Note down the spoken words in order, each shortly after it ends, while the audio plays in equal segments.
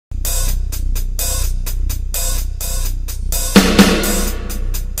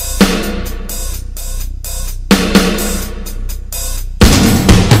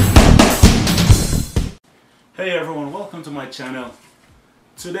to my channel.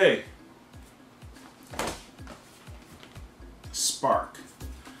 Today, Spark.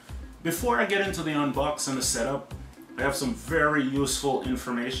 Before I get into the unbox and the setup, I have some very useful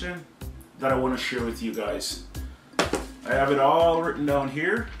information that I want to share with you guys. I have it all written down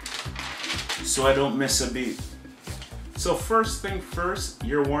here so I don't miss a beat. So first thing first,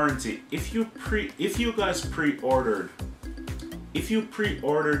 your warranty. If you guys pre-ordered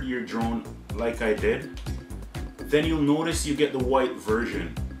your drone like I did, then you'll notice you get the white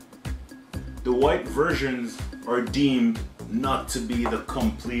version. The white versions are deemed not to be the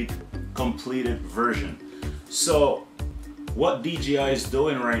completed version. So what DJI is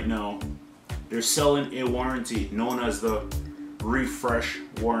doing right now, they're selling a warranty known as the refresh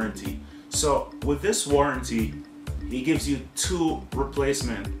warranty. So with this warranty, he gives you 2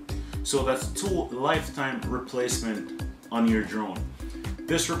 replacement. So that's 2 lifetime replacement on your drone.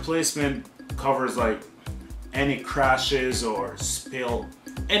 This replacement covers like any crashes or spill,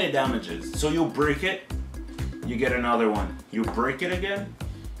 any damages. So you break it, you get another one. You break it again,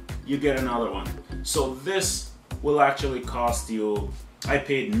 you get another one. So this will actually cost you, I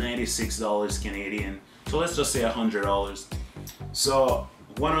paid $96 Canadian. So let's just say $100. So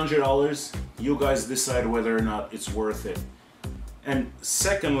 $100, you guys decide whether or not it's worth it. And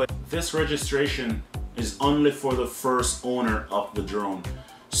secondly, this registration is only for the first owner of the drone.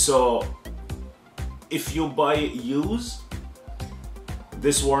 So if you buy it used,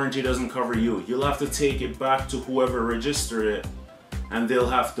 this warranty doesn't cover you. You'll have to take it back to whoever registered it, and they'll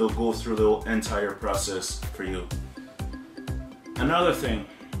have to go through the entire process for you. Another thing,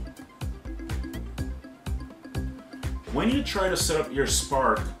 when you try to set up your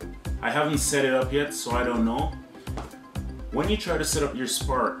Spark, I haven't set it up yet, so I don't know. When you try to set up your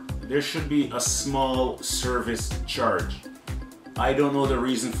Spark, there should be a small service charge. I don't know the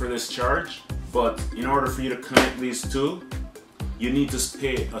reason for this charge, but in order for you to connect these two, you need to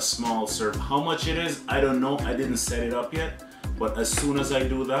pay a small service. How much it is, I don't know. I didn't set it up yet, but as soon as I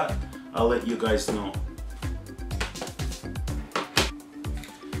do that, I'll let you guys know.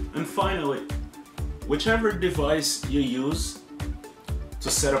 And finally, whichever device you use to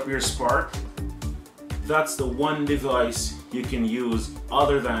set up your Spark, that's the one device you can use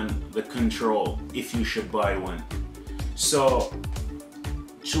other than the control if you should buy one. So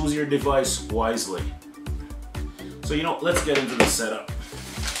choose your device wisely. So let's get into the setup.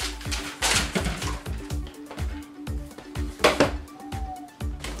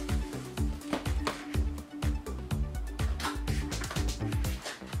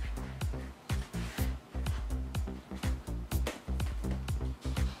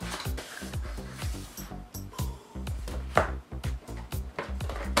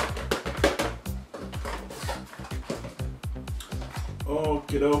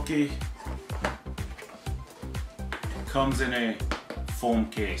 Okie dokie. Comes in a foam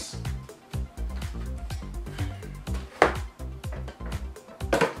case.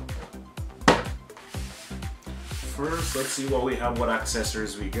 First, let's see what we have, what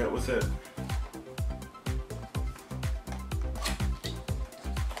accessories we get with it.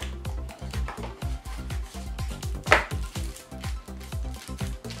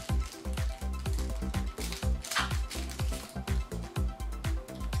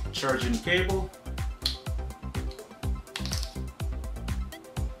 Charging cable,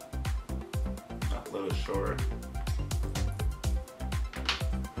 a little short,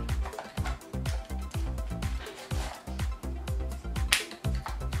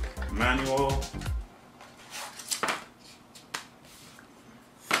 manual,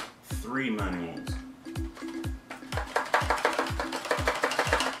 3 manuals.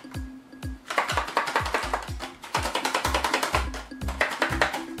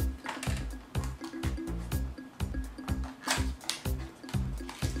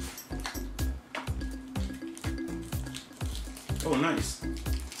 Oh, nice.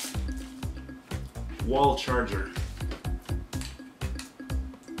 Wall charger.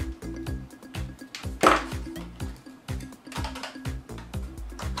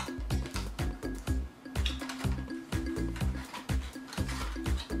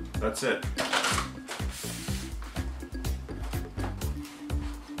 That's it.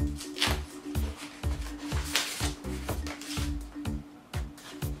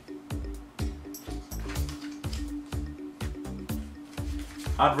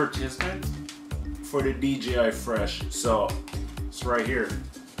 Advertisement for the DJI Fresh. So it's right here,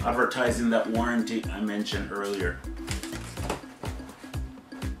 advertising that warranty I mentioned earlier.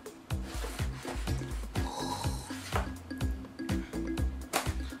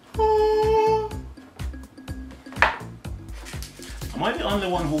 Am I the only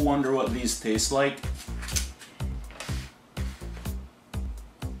one who wonder what these taste like?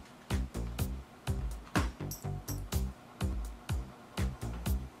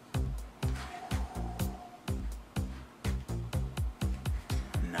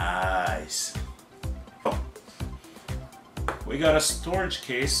 Nice. Oh. We got a storage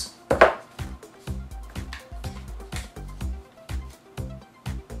case.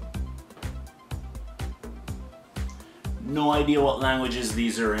 No idea what languages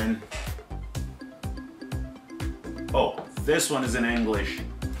these are in. Oh, this one is in English.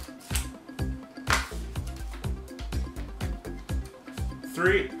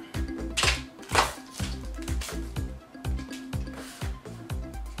 3.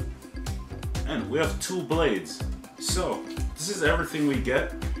 And we have 2 blades. So, this is everything we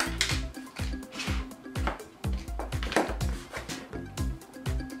get.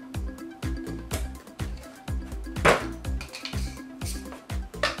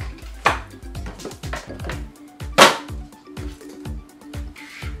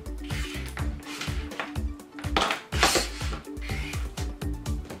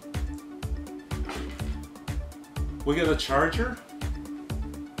 We get a charger,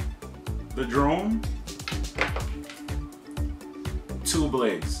 the drone, 2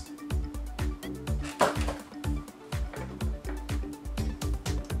 blades.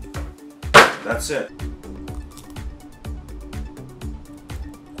 That's it.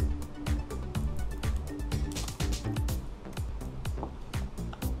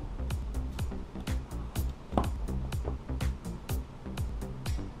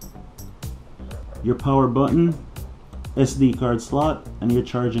 Your power button, SD card slot, and your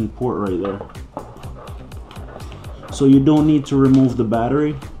charging port right there. So you don't need to remove the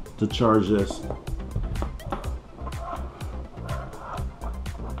battery to charge this.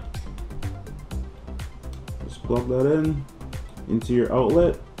 Just plug that in into your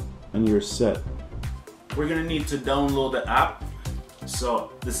outlet and you're set. We're gonna need to download the app.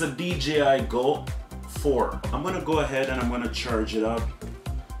 So this is a DJI Go 4. I'm gonna go ahead and I'm gonna charge it up,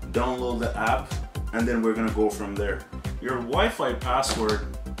 download the app, and then we're gonna go from there. Your Wi-Fi password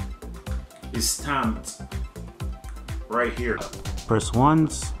is stamped right here. Press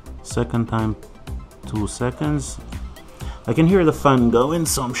once, second time 2 seconds. I can hear the fan going,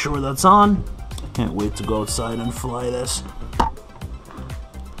 so I'm sure that's on. Can't wait to go outside and fly this.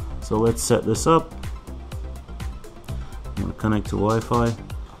 So let's set this up. I'm gonna connect to Wi-Fi.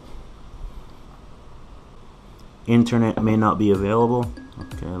 Internet may not be available.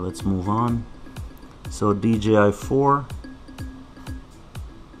 Okay, let's move on. So DJI 4,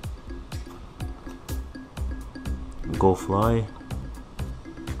 go fly.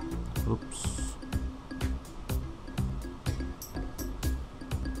 Oops.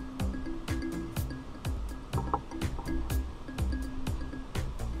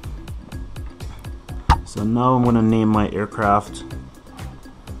 So now I'm gonna name my aircraft.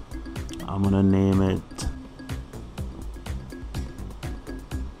 I'm gonna name it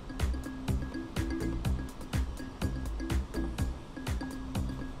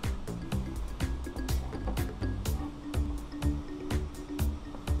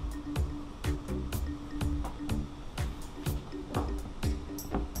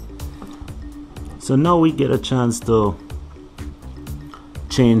So now we get a chance to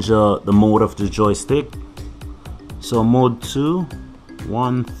change the mode of the joystick. So mode 2,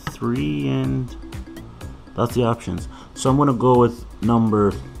 1, 3, and that's the options. So I'm gonna go with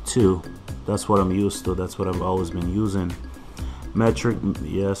number 2. That's what I'm used to. That's what I've always been using. Metric,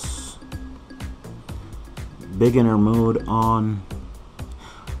 yes. Beginner mode on.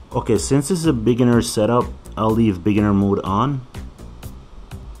 Okay, since it's a beginner setup, I'll leave beginner mode on.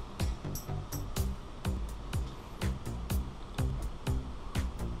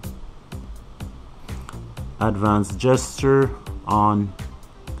 Advanced gesture on.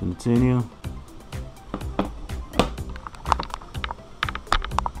 Continue.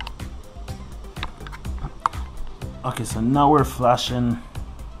 Okay, so now we're flashing.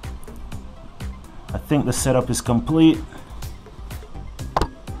 I think the setup is complete.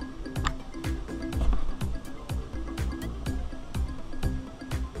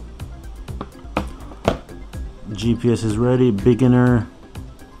 GPS is ready. Beginner.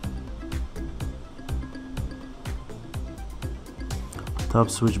 Tap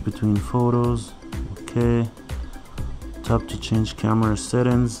switch between photos. Okay. Tap to change camera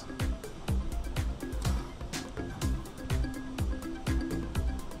settings.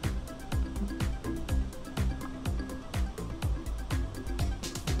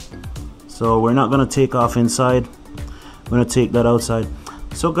 So we're not gonna take off inside. I'm gonna take that outside.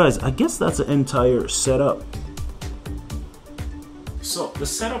 So guys, I guess that's the entire setup. So the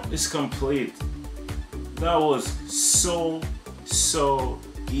setup is complete. That was so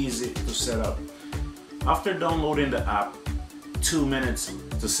easy to set up. After downloading the app, 2 minutes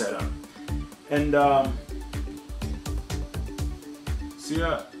to set up. And so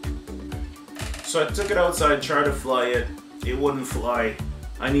yeah, So I took it outside, tried to fly it. It wouldn't fly.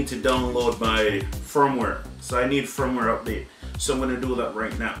 I need to download my firmware. So I need firmware update. So I'm gonna do that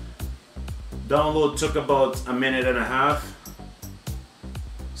right now. Download took about a minute and a half.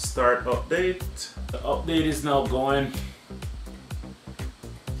 Start update. The update is now going.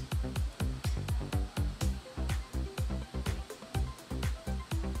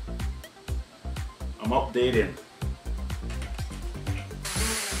 I'm updating.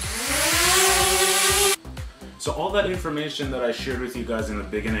 So all that information that I shared with you guys in the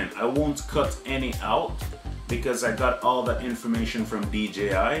beginning, I won't cut any out because I got all that information from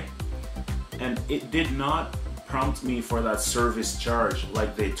DJI, and it did not prompt me for that service charge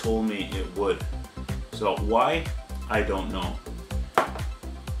like they told me it would. So why? I don't know.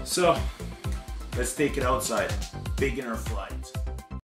 So let's take it outside. Beginner flight.